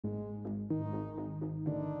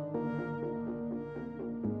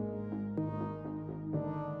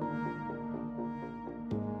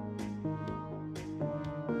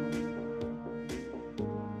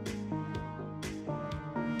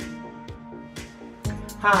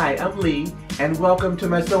Hi, I'm Lee, and welcome to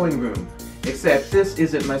my sewing room. Except this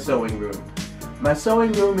isn't my sewing room. My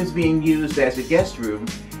sewing room is being used as a guest room,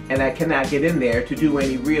 and I cannot get in there to do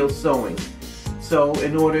any real sewing. So,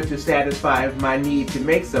 in order to satisfy my need to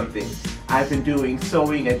make something, I've been doing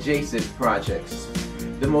sewing adjacent projects.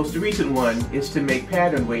 The most recent one is to make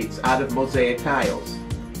pattern weights out of mosaic tiles.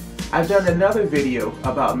 I've done another video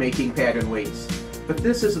about making pattern weights, but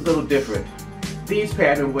this is a little different. These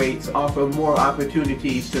pattern weights offer more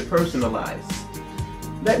opportunities to personalize.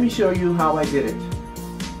 Let me show you how I did it.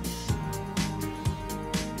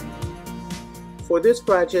 For this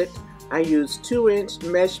project, I used 2-inch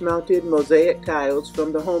mesh-mounted mosaic tiles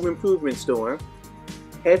from the home improvement store,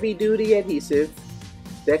 heavy-duty adhesive,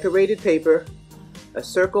 decorated paper, a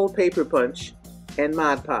circle paper punch, and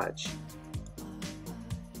Mod Podge.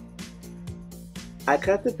 I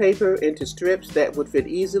cut the paper into strips that would fit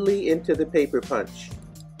easily into the paper punch.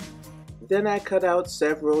 Then I cut out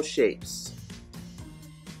several shapes.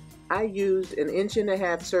 I used an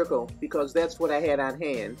 1.5 inch circle because that's what I had on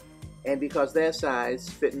hand, and because that size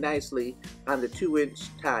fit nicely on the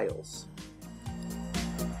 2-inch tiles.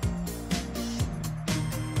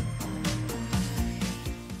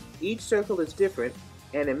 Each circle is different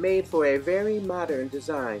and it made for a very modern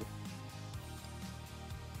design.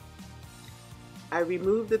 I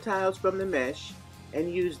removed the tiles from the mesh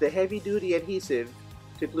and used the heavy-duty adhesive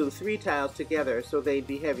to glue 3 tiles together so they'd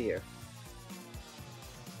be heavier.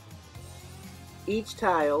 Each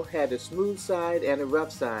tile had a smooth side and a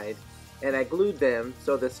rough side, and I glued them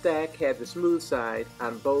so the stack had the smooth side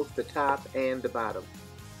on both the top and the bottom.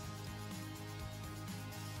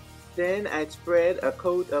 Then I'd spread a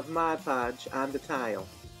coat of Mod Podge on the tile.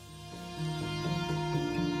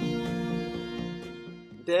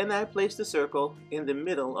 Then I placed the circle in the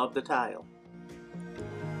middle of the tile.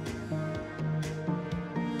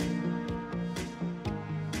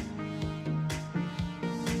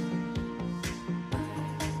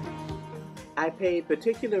 I paid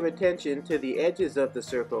particular attention to the edges of the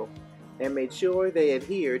circle and made sure they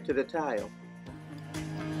adhered to the tile.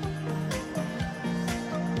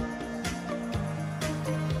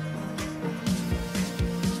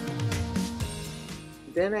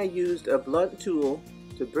 Then I used a blunt tool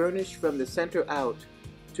to burnish from the center out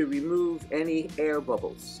to remove any air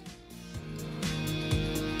bubbles.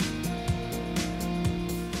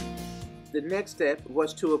 The next step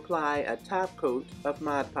was to apply a top coat of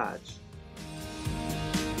Mod Podge.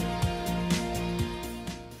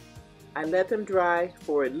 I let them dry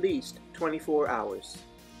for at least 24 hours.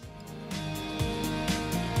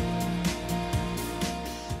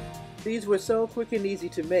 These were so quick and easy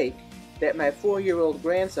to make that my 4-year-old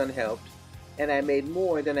grandson helped, and I made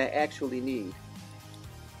more than I actually need.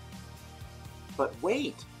 But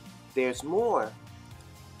wait, there's more!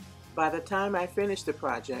 By the time I finished the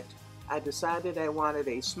project, I decided I wanted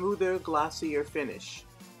a smoother, glossier finish.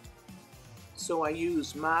 So I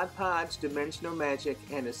used Mod Podge Dimensional Magic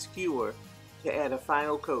and a skewer to add a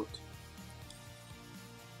final coat.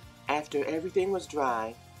 After everything was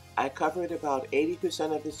dry, I covered about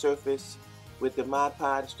 80% of the surface with the Mod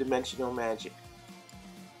Podge Dimensional Magic.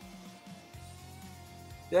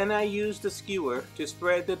 Then I used the skewer to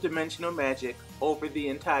spread the Dimensional Magic over the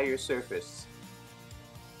entire surface.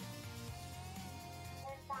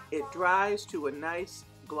 It dries to a nice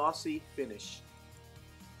glossy finish.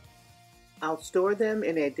 I'll store them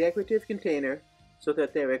in a decorative container so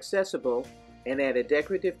that they're accessible and add a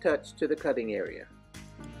decorative touch to the cutting area.